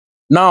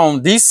Now,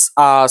 these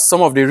are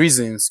some of the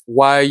reasons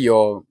why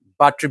your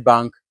battery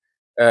bank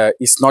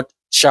is not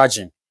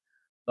charging.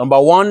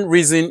 Number one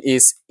reason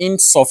is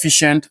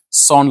insufficient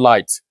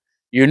sunlight.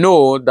 You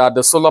know that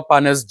the solar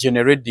panels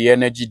generate the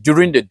energy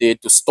during the day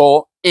to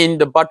store in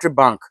the battery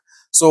bank.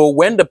 So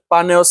when the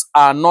panels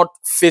are not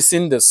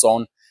facing the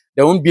sun,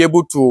 they won't be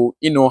able to,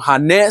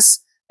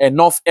 harness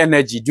enough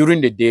energy during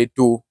the day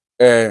to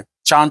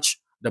charge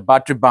the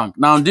battery bank.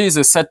 Now, this is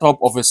a setup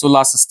of a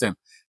solar system.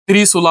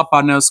 Three solar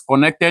panels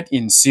connected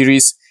in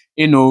series,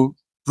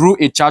 through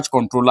a charge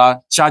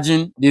controller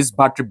charging this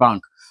battery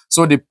bank.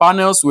 So the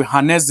panels will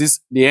harness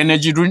the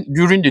energy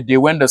during the day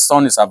when the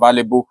sun is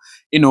available,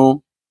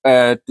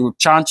 to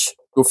charge,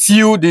 to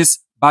fuel this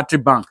battery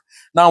bank.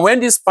 Now, when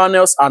these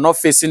panels are not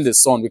facing the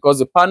sun, because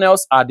the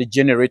panels are the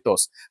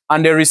generators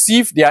and they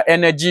receive their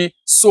energy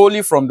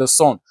solely from the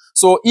sun.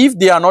 So if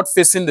they are not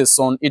facing the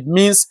sun, it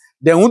means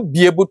they won't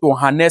be able to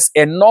harness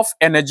enough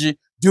energy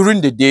during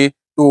the day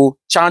to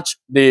charge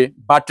the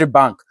battery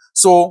bank.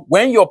 So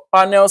when your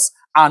panels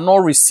are not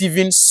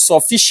receiving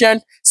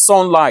sufficient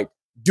sunlight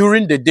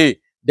during the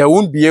day, they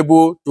won't be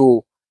able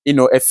to,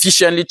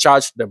 efficiently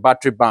charge the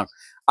battery bank.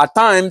 At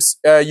times,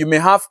 you may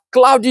have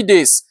cloudy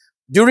days.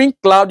 During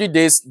cloudy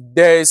days,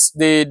 there's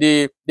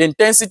the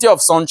intensity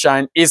of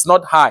sunshine is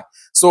not high.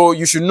 So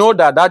you should know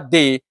that that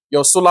day,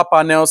 your solar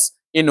panels,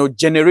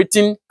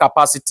 generating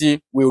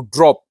capacity will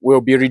drop,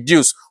 will be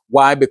reduced.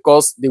 Why?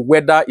 Because the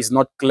weather is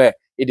not clear.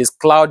 It is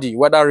cloudy,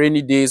 whether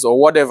rainy days or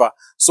whatever.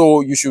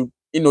 So you should,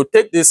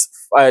 take this,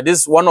 this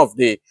is one of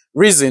the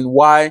reasons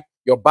why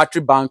your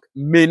battery bank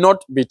may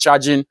not be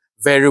charging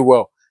very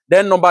well.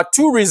 Then number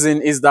two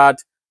reason is that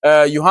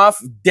you have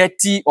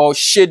dirty or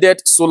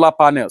shaded solar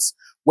panels.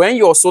 When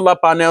your solar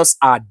panels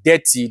are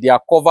dirty, they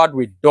are covered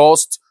with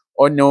dust,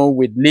 or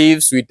with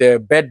leaves,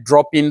 with bed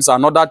droppings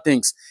and other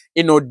things,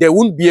 they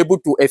won't be able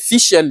to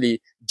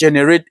efficiently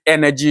generate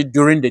energy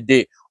during the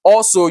day.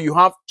 Also, you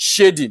have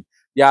shading.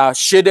 They are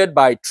shaded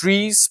by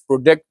trees,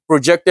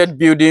 projected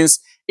buildings,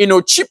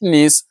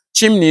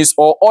 chimneys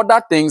or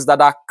other things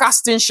that are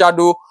casting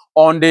shadow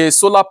on the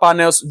solar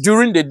panels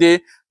during the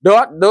day.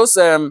 Those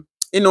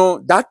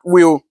that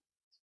will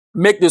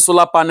make the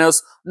solar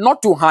panels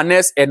not to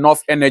harness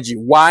enough energy.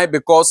 Why?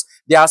 Because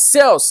their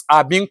cells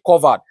are being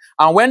covered.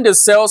 And when the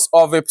cells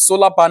of a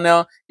solar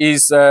panel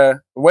is,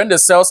 when the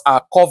cells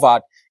are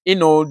covered,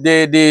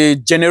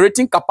 the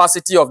generating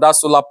capacity of that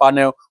solar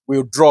panel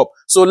will drop.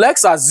 So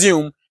let's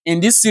assume in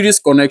this series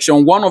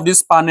connection, one of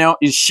these panel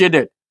is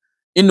shaded.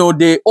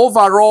 The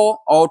overall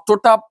or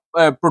total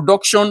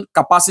production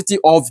capacity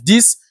of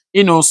this,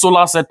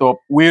 solar setup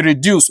will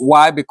reduce.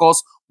 Why?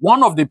 Because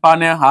one of the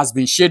panel has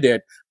been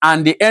shaded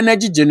and the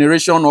energy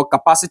generation or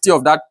capacity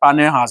of that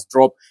panel has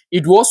dropped.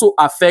 It will also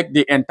affect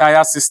the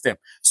entire system.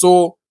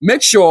 So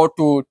make sure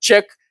to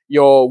check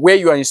where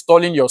you are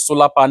installing your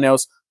solar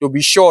panels to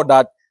be sure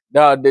that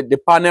the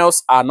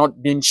panels are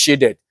not being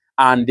shaded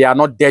and they are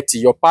not dirty.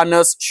 Your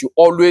panels should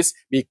always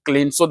be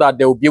clean so that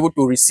they will be able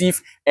to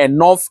receive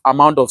enough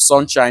amount of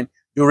sunshine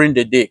during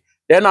the day.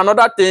 Then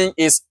another thing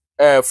is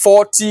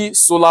faulty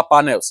solar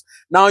panels.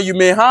 Now you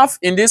may have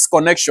in this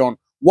connection,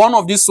 one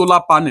of these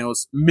solar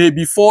panels may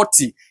be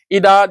faulty.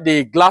 Either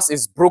the glass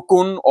is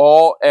broken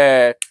or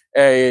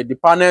the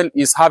panel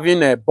is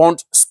having a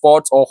burnt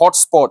spots or hot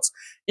spots.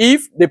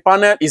 If the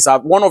panel is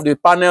one of the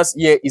panels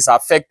here is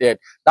affected,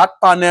 that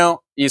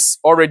panel is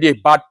already a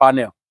bad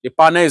panel. The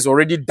panel is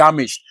already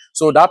damaged.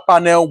 So that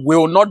panel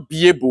will not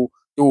be able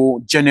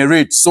to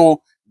generate.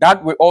 So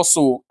that will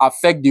also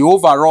affect the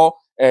overall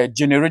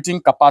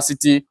generating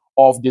capacity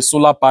of the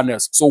solar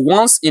panels. So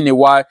once in a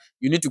while,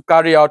 you need to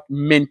carry out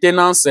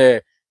maintenance.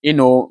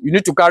 You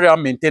need to carry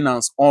out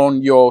maintenance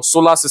on your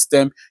solar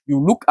system.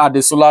 You look at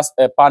the solar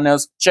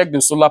panels, check the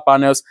solar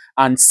panels,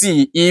 and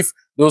see if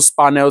those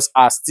panels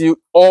are still,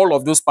 all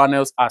of those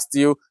panels are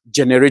still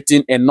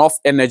generating enough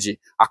energy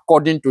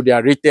according to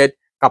their rated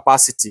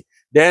capacity.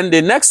 Then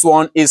the next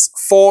one is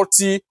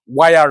faulty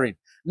wiring.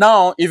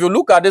 Now, if you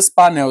look at these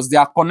panels, they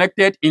are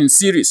connected in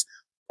series,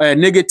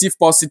 negative,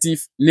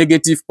 positive,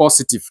 negative,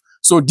 positive.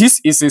 So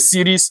this is a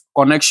series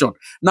connection.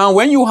 Now,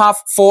 when you have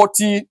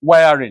faulty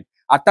wiring,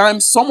 at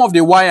times, some of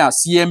the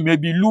wires here may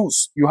be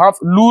loose. You have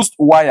loose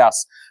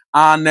wires.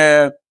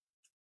 And,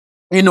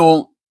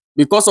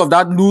 because of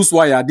that loose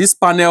wire, this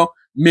panel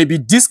may be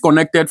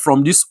disconnected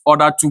from these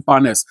other two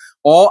panels.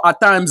 Or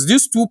at times,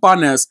 these two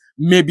panels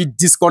may be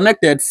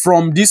disconnected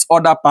from this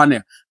other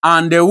panel.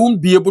 And they won't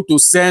be able to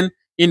send,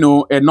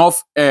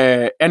 enough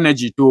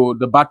energy to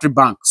the battery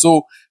bank.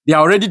 So they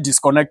are already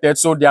disconnected.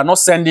 So they are not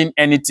sending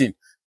anything.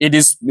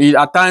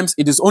 At times,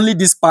 it is only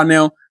this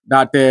panel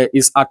that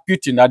is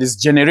outputting, that is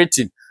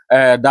generating,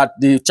 that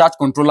the charge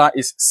controller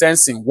is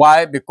sensing.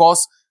 Why?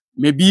 Because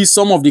maybe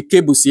some of the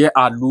cables here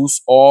are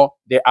loose or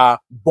they are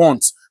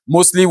burnt.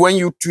 Mostly when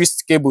you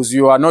twist cables,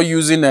 you are not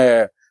using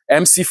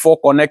MC4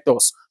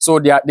 connectors. So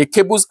the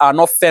cables are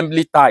not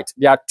firmly tight.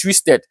 They are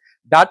twisted.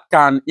 That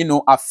can,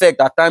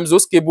 affect. At times,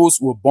 those cables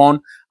will burn.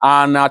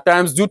 And at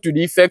times, due to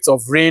the effects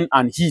of rain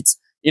and heat,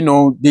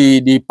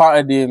 the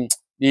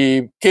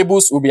the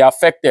cables will be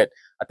affected.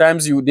 At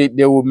times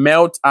they will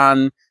melt,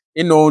 and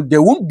they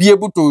won't be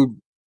able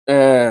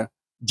to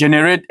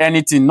generate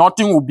anything.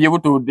 Nothing will be able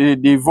to,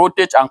 the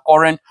voltage and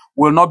current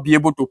will not be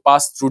able to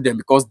pass through them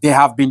because they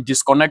have been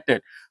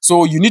disconnected.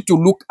 So you need to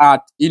look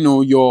at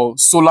your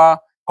solar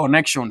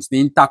connections,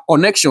 the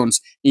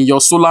interconnections in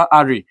your solar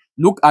array.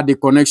 Look at the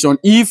connection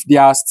if they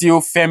are still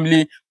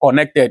firmly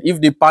connected,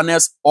 if the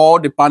panels, all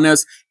the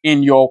panels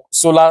in your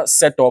solar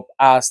setup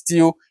are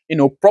still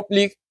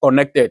properly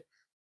connected.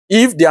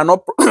 If they are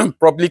not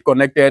properly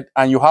connected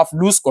and you have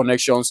loose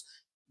connections,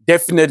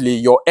 definitely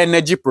your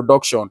energy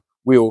production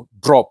will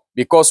drop,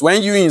 because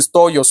when you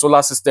install your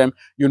solar system,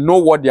 you know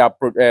what they are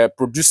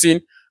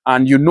producing,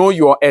 and you know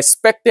your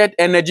expected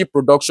energy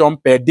production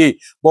per day.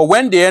 But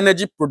when the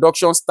energy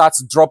production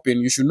starts dropping,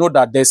 you should know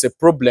that there's a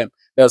problem,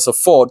 there's a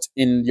fault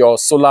in your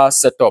solar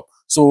setup.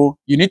 So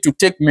you need to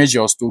take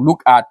measures to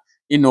look at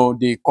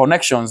the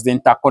connections, the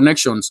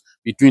interconnections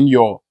between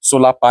your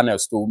solar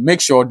panels, to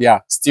make sure they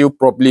are still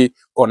properly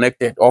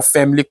connected or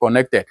firmly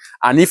connected.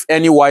 And if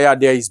any wire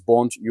there is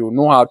burnt, you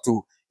know how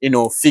to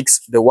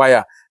fix the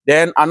wire.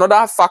 Then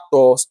another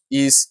factor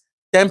is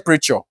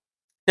temperature.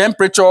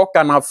 Temperature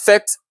can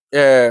affect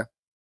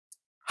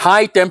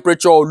high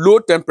temperature or low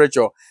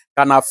temperature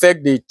can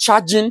affect the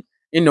charging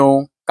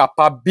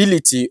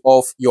capability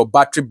of your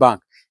battery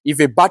bank. If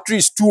a battery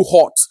is too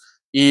hot,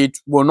 it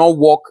will not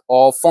work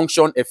or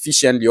function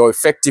efficiently or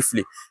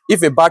effectively.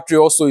 If a battery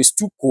also is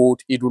too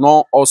cold, it will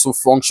not also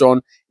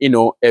function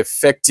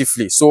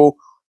effectively. So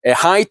a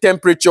high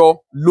temperature,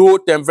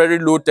 very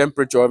low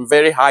temperature, and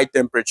very high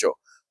temperature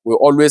will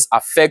always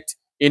affect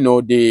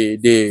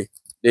the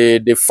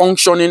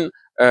functioning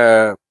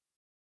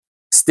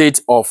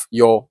state of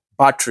your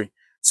battery.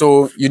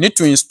 So you need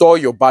to install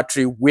your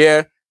battery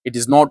where it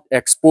is not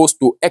exposed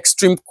to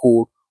extreme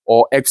cold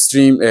or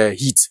extreme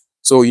heat.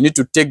 So you need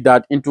to take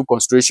that into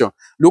consideration.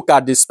 Look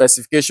at the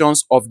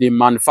specifications of the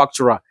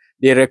manufacturer.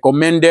 They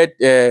recommended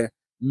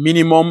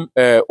minimum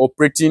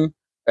operating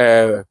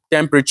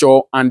temperature,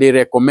 and they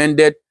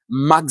recommended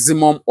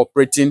maximum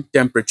operating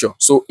temperature.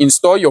 So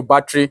install your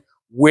battery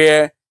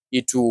where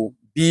it will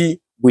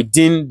be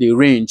within the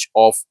range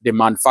of the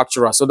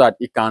manufacturer so that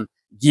it can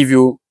give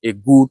you a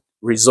good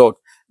result.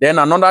 Then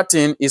another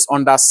thing is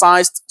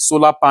undersized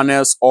solar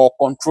panels or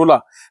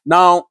controller.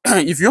 Now,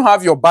 if you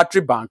have your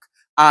battery bank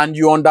and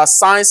you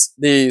undersize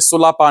the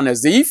solar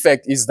panels, the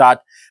effect is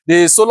that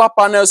the solar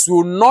panels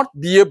will not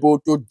be able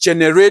to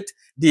generate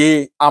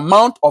the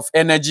amount of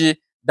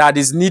energy that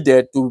is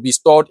needed to be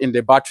stored in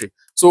the battery.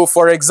 So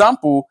for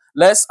example,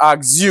 let's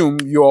assume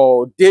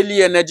your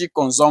daily energy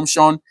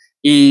consumption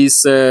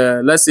is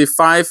let's say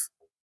 5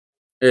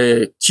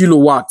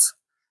 kilowatts,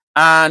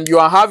 and you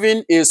are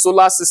having a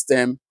solar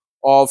system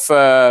of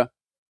 5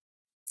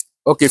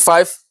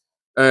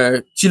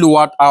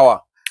 kilowatt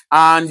hour,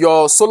 and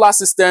your solar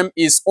system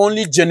is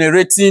only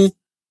generating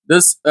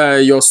this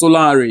your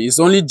solar array is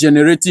only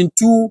generating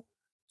 2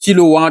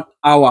 kilowatt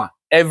hour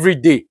every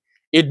day.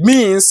 It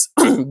means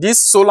this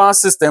solar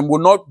system will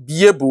not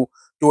be able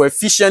to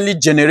efficiently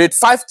generate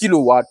 5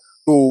 kilowatt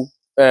to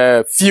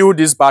fuel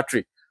this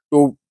battery,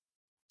 to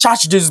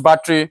charge this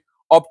battery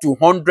up to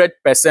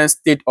 100%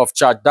 state of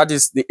charge. That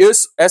is, the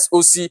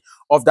SOC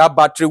of that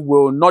battery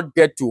will not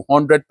get to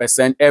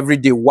 100% every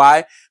day.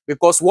 Why?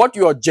 Because what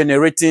you are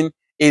generating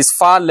is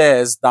far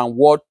less than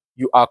what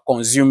you are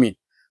consuming.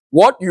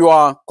 What you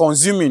are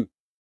consuming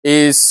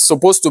is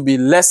supposed to be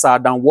lesser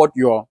than what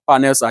your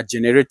panels are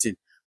generating.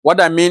 What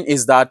I mean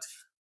is that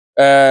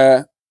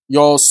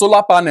your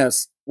solar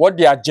panels, what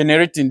they are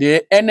generating,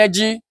 the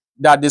energy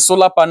that the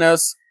solar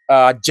panels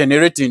are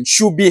generating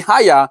should be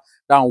higher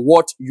than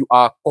what you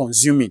are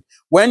consuming.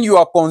 When you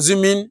are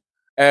consuming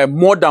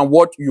more than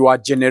what you are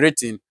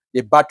generating,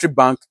 the battery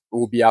bank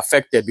will be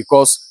affected,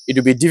 because it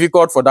will be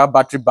difficult for that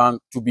battery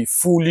bank to be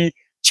fully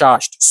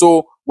charged.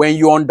 So when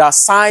you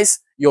undersize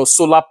your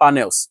solar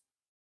panels,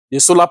 the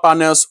solar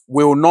panels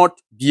will not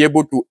be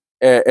able to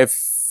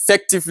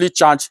effectively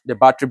charge the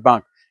battery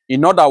bank.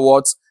 In other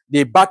words,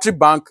 the battery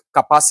bank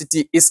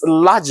capacity is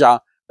larger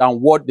than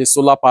what the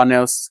solar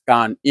panels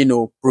can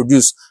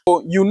produce.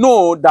 So you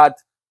know that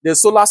the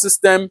solar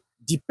system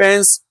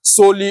depends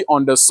solely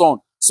on the sun.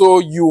 So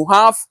you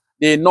have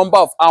the number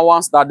of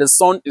hours that the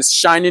sun is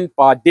shining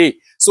per day.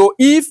 So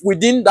if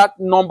within that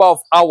number of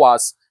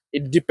hours,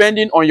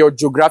 depending on your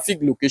geographic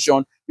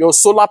location, your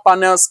solar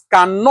panels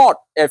cannot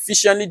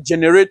efficiently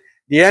generate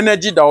the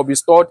energy that will be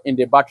stored in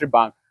the battery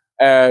bank,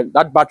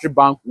 that battery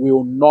bank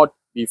will not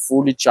be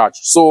fully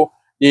charged. So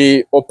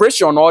the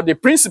operation or the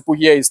principle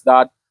here is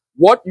that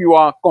what you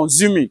are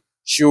consuming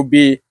should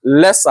be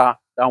lesser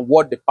than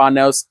what the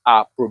panels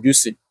are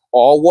producing,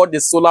 or what the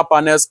solar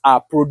panels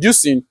are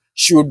producing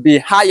should be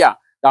higher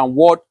than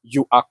what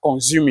you are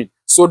consuming,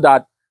 so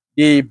that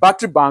the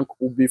battery bank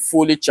will be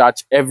fully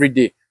charged every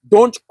day.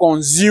 Don't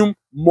consume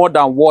more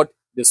than what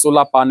the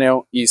solar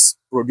panel is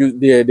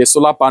the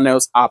solar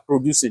panels are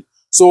producing.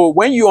 So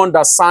when you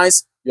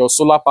undersize your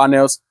solar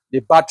panels, the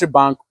battery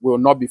bank will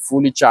not be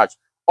fully charged.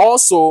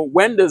 Also,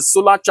 when the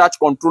solar charge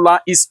controller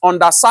is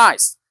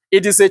undersized,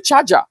 it is a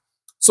charger.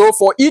 So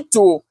for it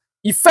to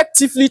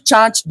effectively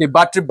charge the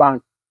battery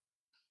bank,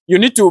 you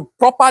need to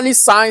properly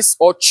size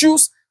or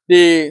choose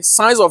the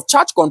size of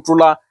charge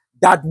controller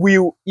that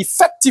will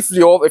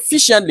effectively or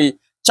efficiently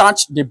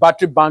charge the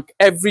battery bank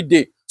every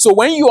day. So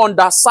when you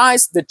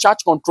undersize the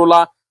charge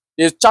controller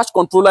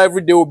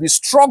every day will be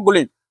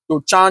struggling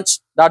to charge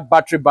that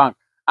battery bank.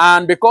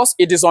 And because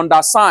it is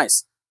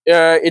undersized,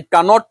 it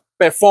cannot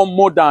perform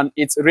more than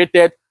its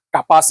rated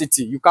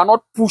capacity. You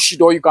cannot push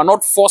it or you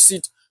cannot force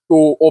it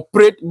to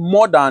operate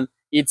more than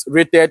its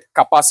rated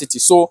capacity.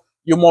 So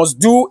you must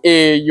do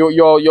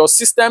your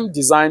system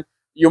design.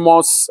 You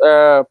must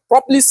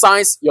properly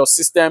size your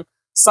system,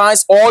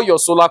 size all your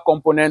solar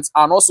components,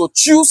 and also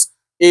choose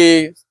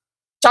a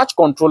charge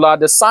controller,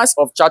 the size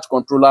of charge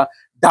controller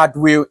that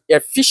will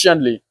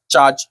efficiently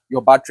charge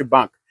your battery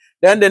bank.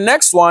 Then the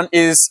next one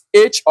is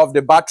age of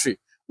the battery.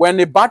 When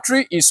a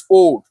battery is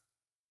old,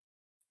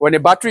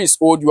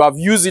 you have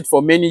used it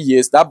for many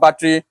years, that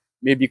battery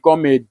may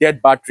become a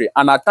dead battery.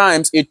 And at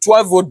times, a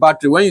 12-volt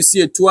battery, when you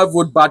see a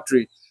 12-volt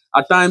battery,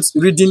 at times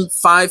reading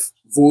 5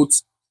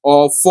 volts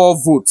or 4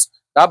 volts,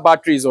 that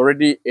battery is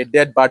already a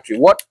dead battery.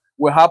 What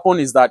will happen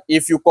is that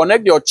if you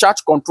connect your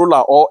charge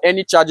controller or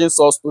any charging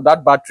source to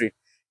that battery,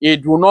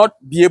 it will not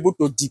be able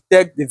to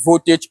detect the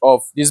voltage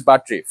of this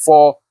battery.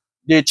 For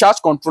the charge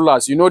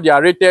controllers, you know, they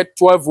are rated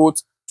 12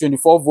 volts,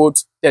 24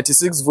 volts,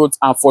 36 volts,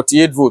 and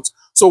 48 volts.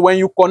 So when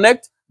you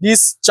connect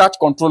this charge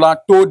controller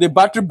to the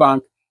battery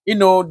bank, you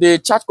know, the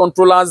charge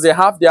controllers, they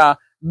have their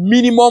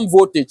minimum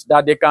voltage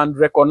that they can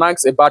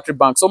recognize a battery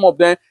bank. Some of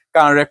them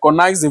can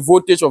recognize the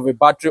voltage of a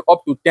battery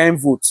up to 10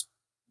 volts,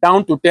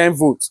 down to 10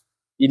 volts,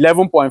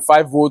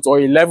 11.5 volts or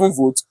 11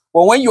 volts.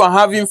 But when you are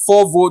having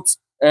 4 volts,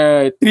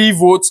 3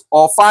 volts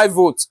or 5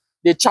 volts,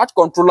 the charge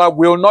controller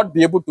will not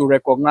be able to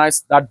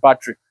recognize that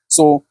battery.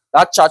 So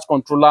that charge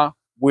controller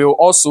will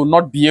also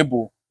not be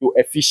able to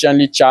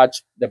efficiently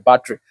charge the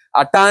battery.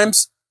 At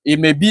times, it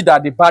may be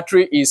that the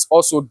battery is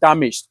also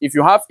damaged. If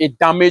you have a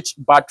damaged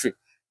battery,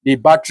 the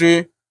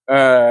battery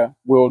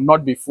will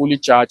not be fully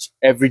charged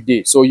every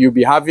day. So you'll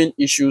be having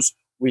issues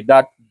with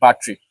that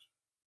battery.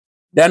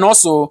 Then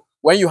also,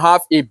 when you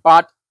have a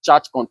bad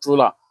charge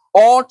controller,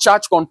 all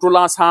charge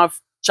controllers have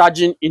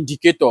charging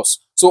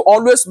indicators. So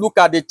always look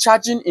at the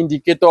charging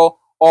indicator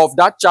of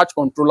that charge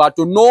controller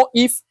to know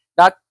if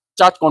that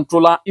charge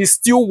controller is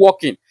still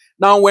working.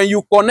 Now, when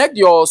you connect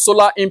your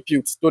solar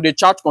input to the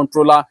charge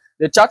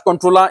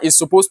controller is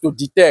supposed to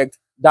detect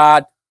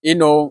that, you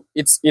know,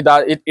 it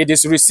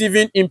is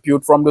receiving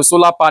input from the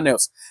solar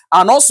panels.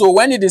 And also,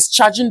 when it is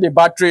charging the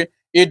battery,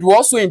 it will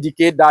also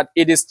indicate that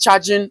it is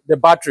charging the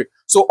battery.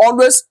 So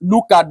always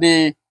look at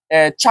the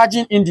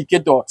charging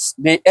indicators,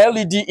 the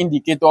LED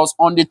indicators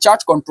on the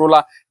charge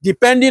controller,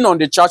 depending on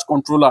the charge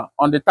controller,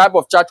 on the type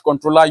of charge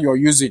controller you're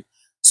using.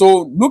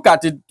 So look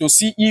at it to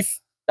see if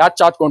that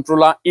charge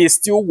controller is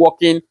still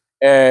working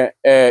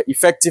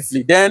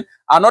effectively. Then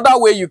another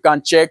way you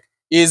can check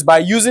is by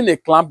using a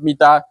clamp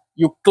meter.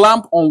 You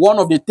clamp on one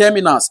of the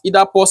terminals,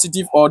 either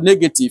positive or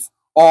negative,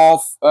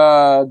 of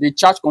the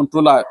charge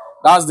controller.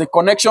 That's the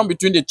connection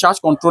between the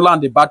charge controller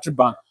and the battery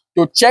bank,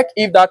 to check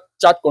if that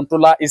charge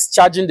controller is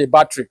charging the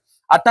battery.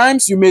 At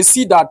times, you may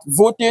see that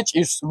voltage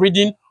is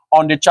reading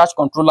on the charge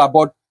controller,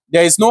 but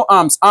there is no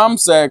amps.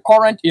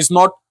 Current is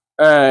not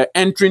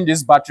entering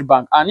this battery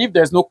bank. And if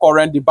there's no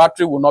current, the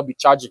battery will not be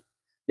charging.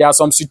 There are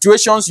some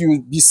situations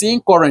you'll be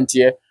seeing current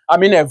here, I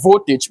mean a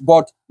voltage,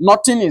 but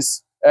nothing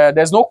is,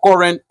 there's no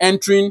current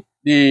entering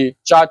the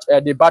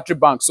battery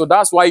bank. So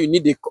that's why you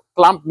need a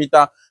clamp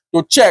meter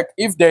to check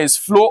if there is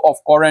flow of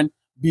current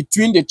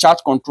between the charge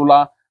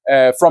controller,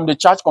 from the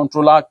charge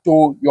controller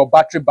to your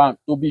battery bank,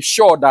 to be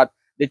sure that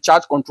the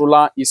charge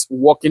controller is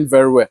working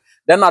very well.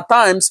 Then at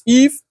times,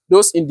 if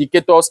those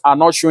indicators are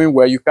not showing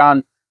well, you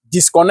can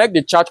disconnect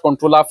the charge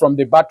controller from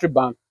the battery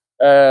bank.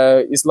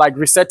 It's like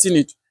resetting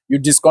it. You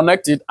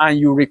disconnect it and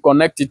you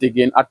reconnect it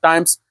again. At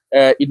times,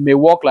 it may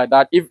work like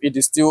that if it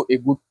is still a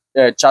good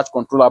charge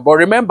controller. But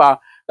remember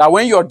that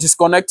when you're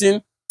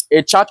disconnecting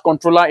a charge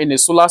controller in a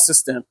solar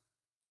system,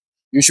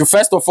 you should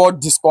first of all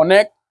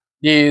disconnect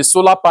the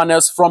solar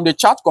panels from the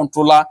charge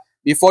controller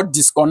before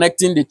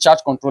disconnecting the charge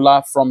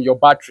controller from your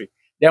battery.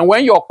 Then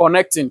when you're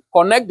connecting,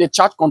 connect the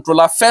charge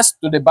controller first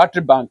to the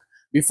battery bank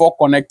before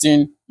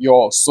connecting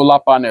your solar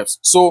panels.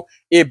 So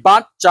a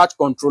bad charge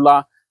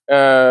controller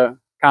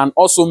can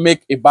also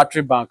make a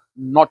battery bank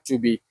not to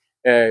be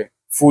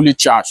fully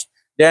charged.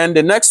 Then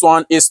the next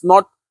one is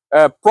not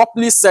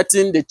properly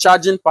setting the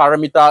charging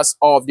parameters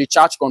of the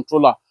charge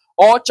controller.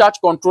 All charge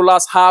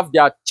controllers have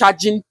their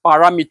charging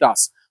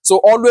parameters. So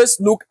always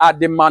look at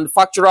the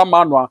manufacturer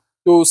manual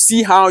to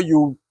see how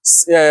you,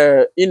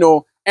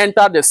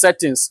 enter the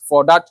settings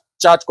for that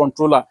charge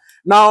controller.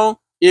 Now,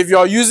 if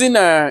you're using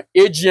a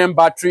AGM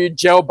battery,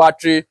 gel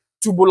battery,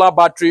 tubular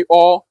battery,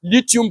 or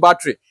lithium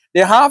battery, they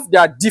have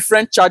their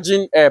different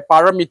charging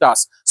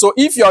parameters. So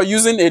if you're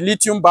using a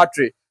lithium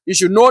battery, you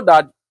should know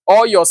that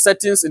all your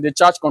settings in the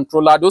charge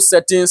controller, those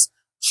settings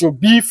should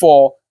be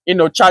for,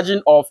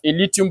 charging of a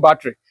lithium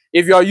battery.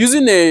 If you're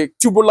using a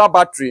tubular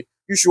battery,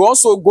 you should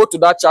also go to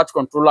that charge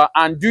controller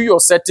and do your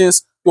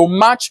settings to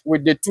match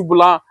with the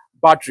tubular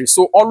battery.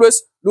 So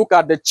always look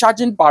at the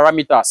charging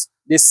parameters,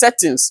 the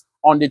settings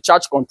on the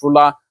charge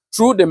controller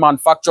through the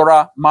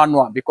manufacturer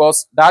manual,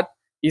 because that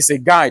is a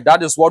guide.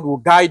 That is what will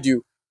guide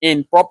you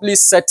in properly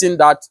setting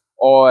that,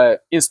 or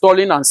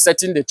installing and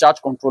setting the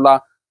charge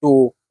controller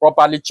to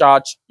properly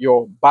charge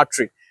your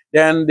battery.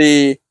 Then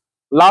the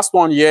last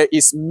one here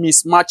is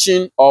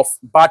mismatching of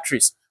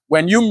batteries.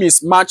 When you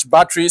mismatch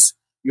batteries,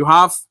 you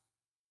have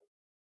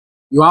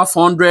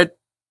 100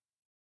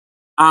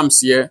 amps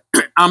here,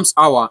 amps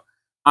hour,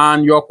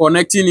 and you're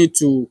connecting it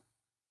to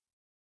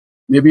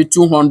maybe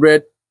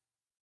 200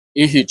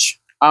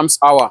 amps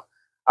hour.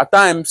 At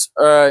times,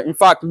 in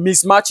fact,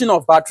 mismatching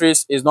of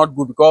batteries is not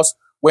good, because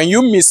when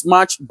you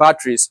mismatch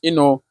batteries, you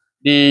know,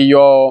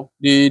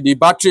 the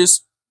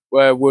batteries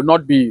will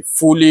not be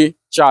fully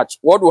charged.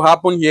 What will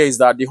happen here is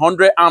that the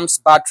 100 amps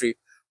battery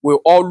will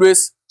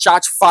always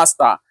charge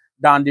faster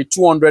than the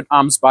 200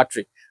 amps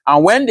battery.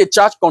 And when the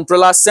charge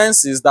controller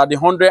senses that the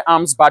 100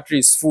 amps battery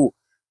is full,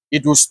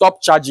 it will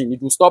stop charging.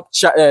 It will stop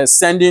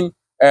sending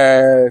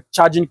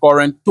charging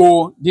current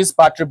to this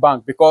battery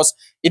bank, because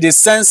it is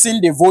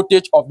sensing the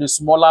voltage of the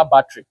smaller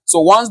battery.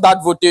 So once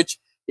that voltage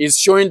is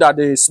showing that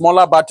the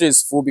smaller battery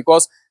is full,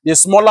 because the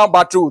smaller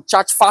battery will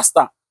charge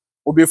faster,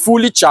 will be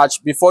fully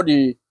charged before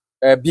the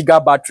bigger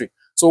battery.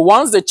 So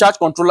once the charge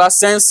controller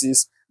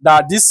senses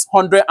that this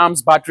 100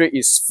 amps battery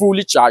is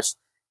fully charged,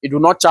 it will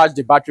not charge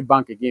the battery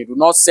bank again. It will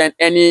not send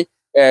any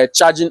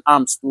charging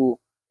amps to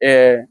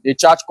the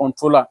charge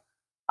controller,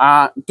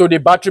 to the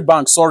battery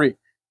bank, sorry.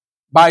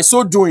 By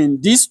so doing,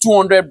 this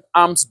 200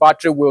 amps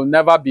battery will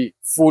never be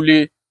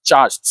fully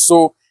charged.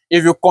 So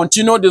if you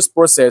continue this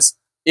process,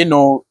 you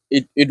know,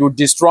 it will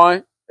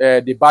destroy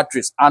the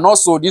batteries. And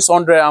also this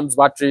 100 amps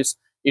batteries,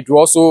 it will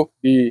also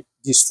be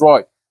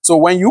destroyed. So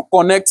when you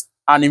connect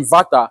an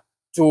inverter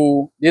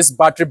to this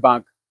battery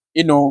bank,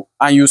 you know,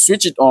 and you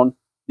switch it on,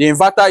 the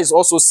inverter is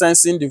also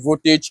sensing the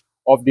voltage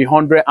of the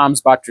 100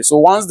 amps battery. So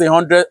once the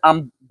 100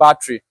 amp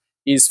battery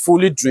is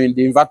fully drained,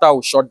 the inverter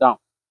will shut down.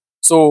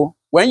 So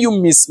when you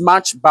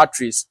mismatch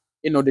batteries,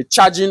 you know, the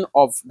charging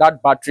of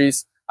that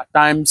batteries, at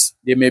times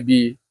you may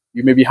be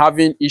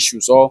having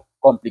issues or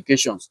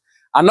complications.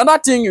 Another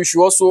thing you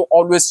should also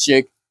always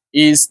check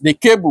is the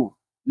cable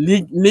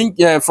link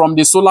from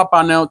the solar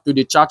panel to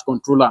the charge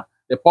controller,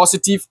 the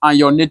positive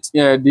and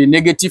the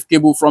negative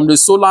cable from the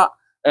solar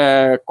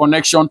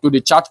connection to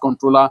the charge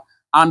controller,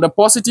 and the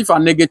positive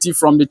and negative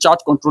from the charge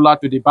controller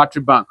to the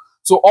battery bank.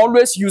 So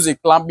always use a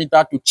clamp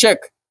meter to check.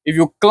 If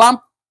you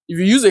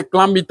use a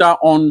clamp meter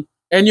on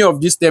any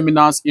of these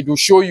terminals, it will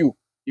show you.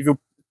 If you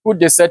put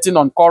the setting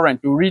on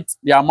current to read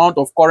the amount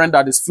of current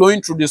that is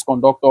flowing through this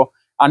conductor,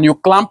 and you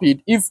clamp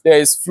it, if there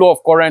is flow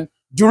of current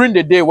during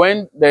the day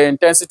when the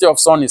intensity of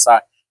sun is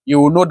high, you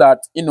will know that,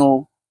 you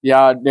know,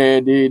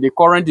 the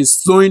current is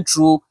flowing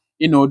through,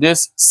 you know,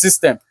 this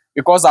system.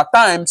 Because at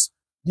times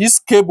this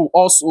cable,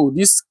 also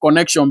this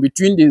connection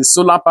between the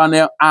solar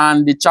panel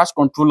and the charge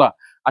controller,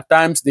 at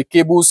times the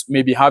cables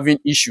may be having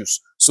issues.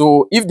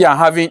 So if they are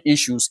having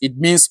issues, it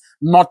means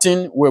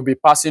nothing will be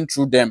passing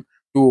through them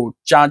to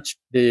charge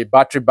the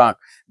battery bank.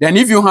 Then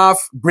if you have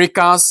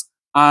breakers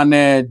and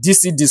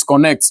DC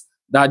disconnects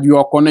that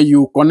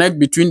you connect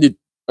between the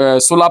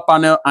solar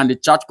panel and the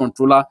charge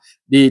controller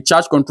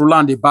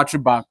and the battery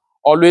bank,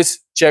 always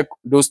check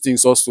those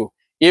things also.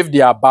 If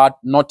they are bad,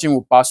 nothing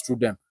will pass through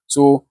them.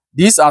 So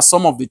these are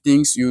some of the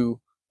things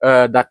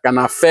that can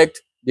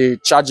affect the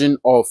charging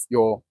of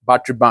your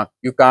battery bank.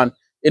 You can,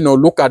 you know,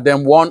 look at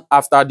them one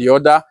after the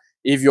other.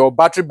 If your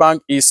battery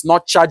bank is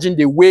not charging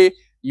the way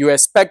you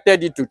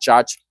expected it to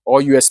charge, or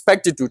you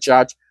expect it to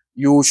charge,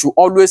 you should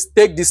always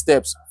take these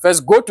steps.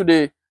 First, go to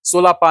the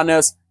solar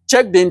panels,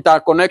 check the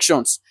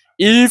interconnections.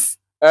 If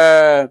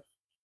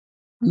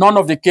none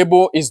of the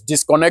cable is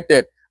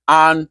disconnected,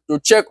 and to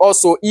check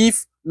also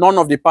if none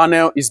of the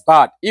panel is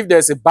bad. If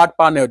there's a bad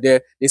panel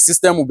there, the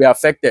system will be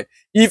affected.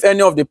 If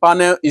any of the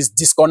panel is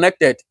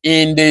disconnected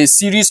in the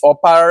series or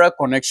parallel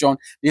connection,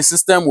 the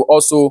system will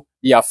also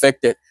be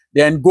affected.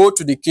 Then go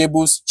to the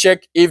cables,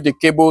 check if the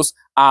cables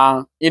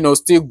are, you know,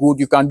 still good.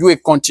 You can do a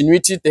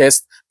continuity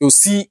test to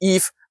see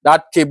if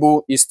that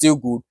cable is still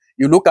good.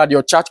 You look at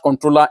your charge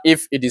controller,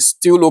 if it is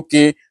still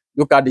okay.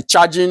 Look at the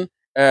charging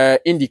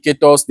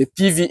indicators, the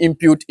PV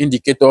input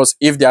indicators,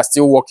 if they are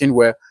still working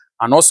well.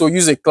 And also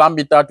use a clamp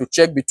meter to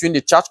check between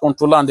the charge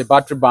controller and the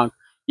battery bank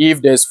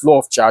if there's flow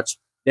of charge.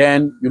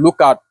 Then you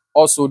look at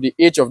also the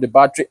age of the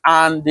battery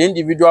and the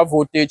individual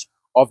voltage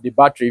of the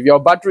battery. If your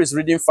battery is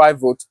reading 5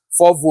 volts,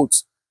 4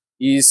 volts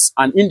is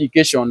an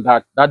indication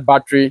that that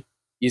battery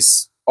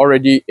is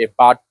already a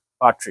bad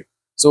battery.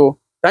 So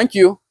thank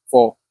you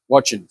for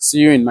watching. See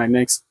you in my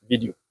next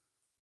video.